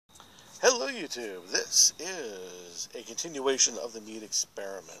Hello YouTube, this is a continuation of the Mead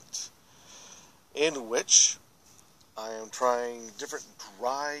experiment in which I am trying different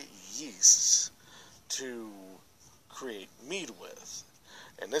dry yeasts to create mead with.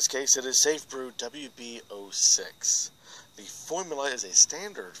 In this case it is Safbrew WB-06. The formula is a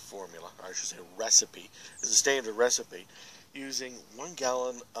standard formula, or I should say recipe, is a standard recipe using 1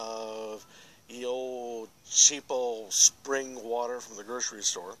 gallon of the old cheap old spring water from the grocery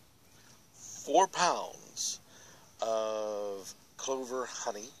store, 4 pounds of clover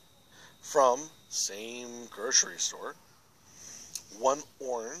honey from same grocery store, 1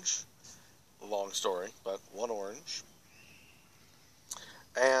 orange, long story, but 1 orange,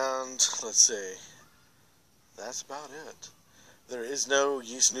 and let's see, that's about it. There is no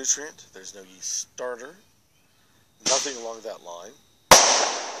yeast nutrient, there's no yeast starter, nothing along that line.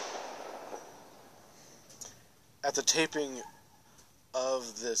 At the taping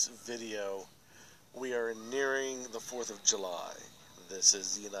of this video, we are nearing the 4th of July. This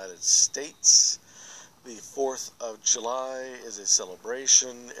is the United States. The 4th of July is a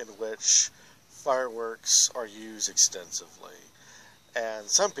celebration in which fireworks are used extensively. And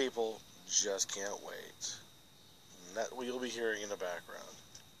some people just can't wait. And that you'll be hearing in the background.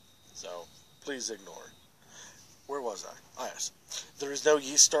 So, please ignore. Where was I? Ah, yes. There is no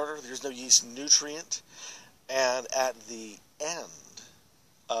yeast starter, there's no yeast nutrient, and at the end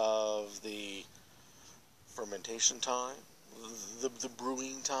of the fermentation time, the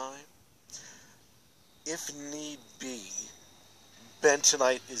brewing time, if need be,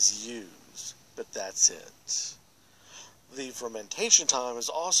 bentonite is used, but that's it. The fermentation time is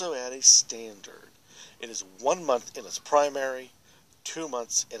also at a standard. It is 1 month in its primary, 2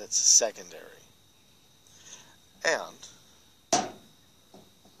 months in its secondary. And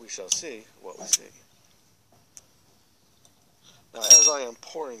we shall see what we see. Now, as I am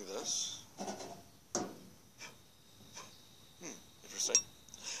pouring this, interesting.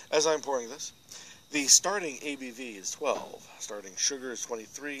 As I'm pouring this, the starting ABV is 12, starting sugar is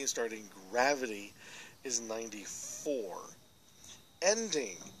 23, and starting gravity is 94.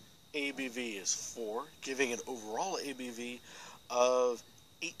 Ending ABV is 4, giving an overall ABV of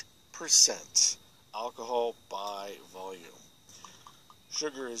 8% alcohol by volume.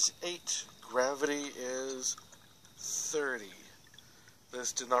 Sugar is 8, gravity is 30.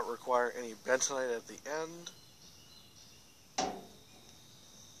 This did not require any bentonite at the end.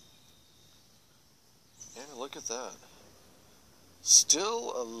 And look at that.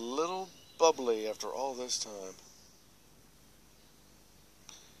 Still a little bubbly after all this time.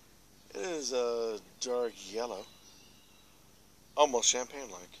 It is a dark yellow. Almost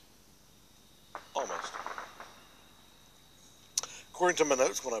champagne-like. Almost. According to my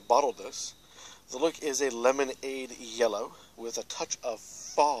notes when I bottled this, the look is a lemonade yellow with a touch of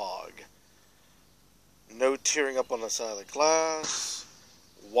fog. No tearing up on the side of the glass.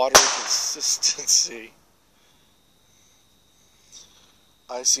 Water consistency.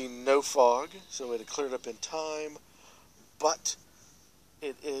 I see no fog, so it had cleared up in time, but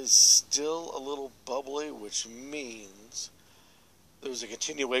it is still a little bubbly, which means there's a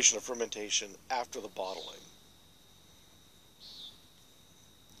continuation of fermentation after the bottling.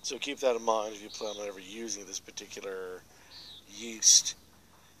 So keep that in mind if you plan on ever using this particular yeast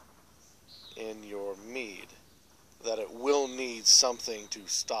in your mead, that it will need something to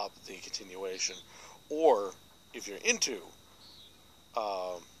stop the continuation. Or if you're into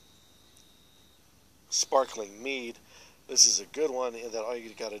sparkling mead, this is a good one in that all you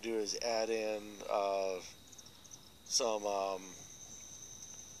got to do is add in some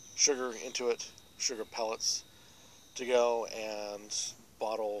sugar into it, sugar pellets to go, and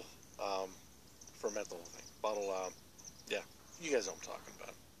bottle, ferment the whole thing. Bottle, yeah, you guys know what I'm talking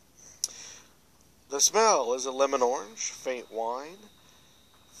about. The smell is a lemon orange, faint wine,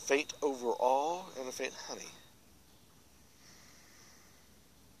 faint overall, and a faint honey.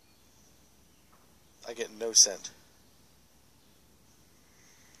 I get no scent.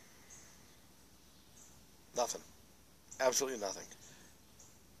 Nothing. Absolutely nothing.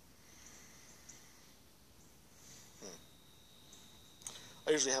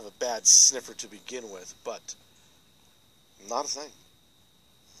 I usually have a bad sniffer to begin with, but not a thing.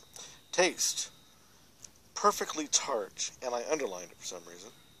 Taste. Perfectly tart, and I underlined it for some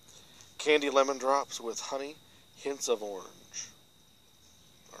reason. Candy lemon drops with honey, hints of orange.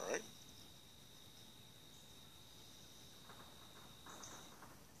 Alright.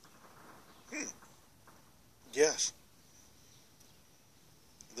 Yes.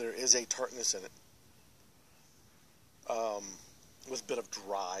 There is a tartness in it. With a bit of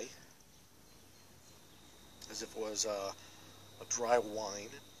dry. As if it was a dry wine.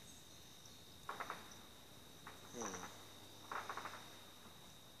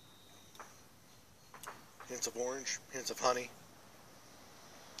 Hints of orange, hints of honey.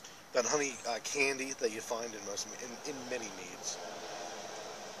 That honey candy that you find in many meads.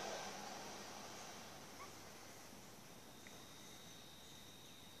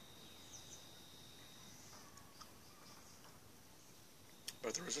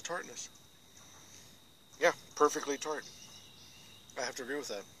 But there is a tartness. Yeah, perfectly tart. I have to agree with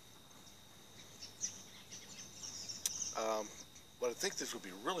that. But I think this would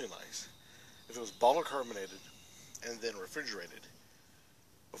be really nice if it was bottle carbonated and then refrigerated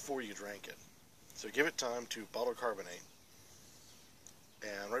before you drank it. So give it time to bottle carbonate,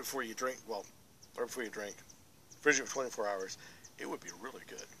 and right before you drink, fridge it for 24 hours, it would be really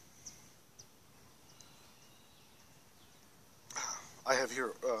good. I have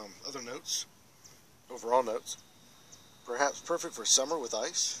here other notes, overall notes. Perhaps perfect for summer with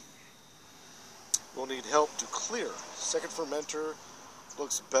ice. Will need help to clear. Second fermenter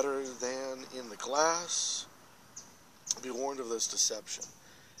looks better than in the glass. Be warned of this deception.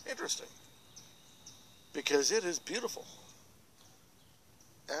 Interesting. Because it is beautiful.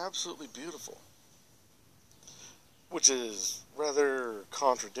 Absolutely beautiful. Which is rather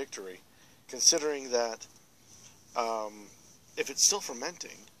contradictory, considering that if it's still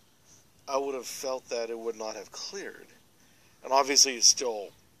fermenting, I would have felt that it would not have cleared. And obviously it's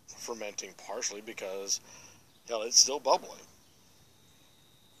still fermenting partially because, hell, it's still bubbling.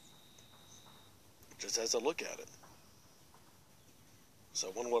 Just as I look at it.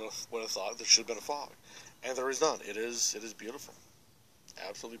 So one would have thought there should have been a fog. And there is none. It is beautiful.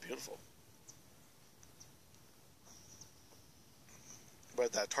 Absolutely beautiful.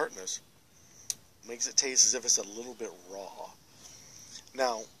 But that tartness makes it taste as if it's a little bit raw.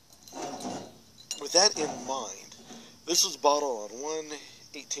 Now, with that in mind, this was bottled on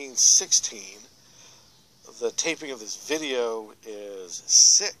 1/18/16. The taping of this video is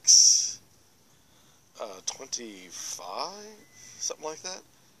 6/25, something like that,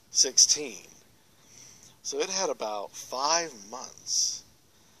 16. So it had about 5 months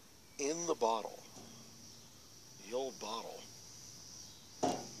in the bottle, the old bottle,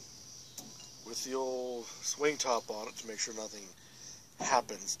 with the old swing top on it to make sure nothing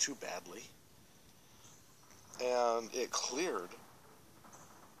happens too badly. And it cleared,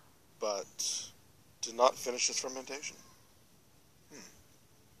 but did not finish its fermentation.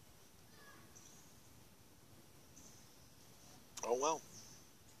 Oh well.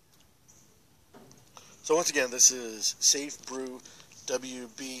 So once again, this is Safbrew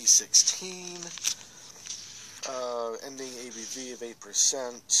WB-16, ending ABV of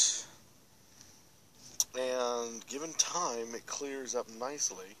 8%. And given time, it clears up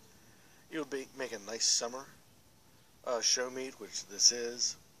nicely. It would make a nice summer show mead, which this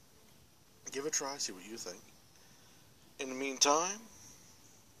is. Give it a try, see what you think. In the meantime,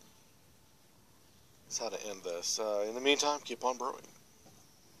 that's how to end this. In the meantime, keep on brewing.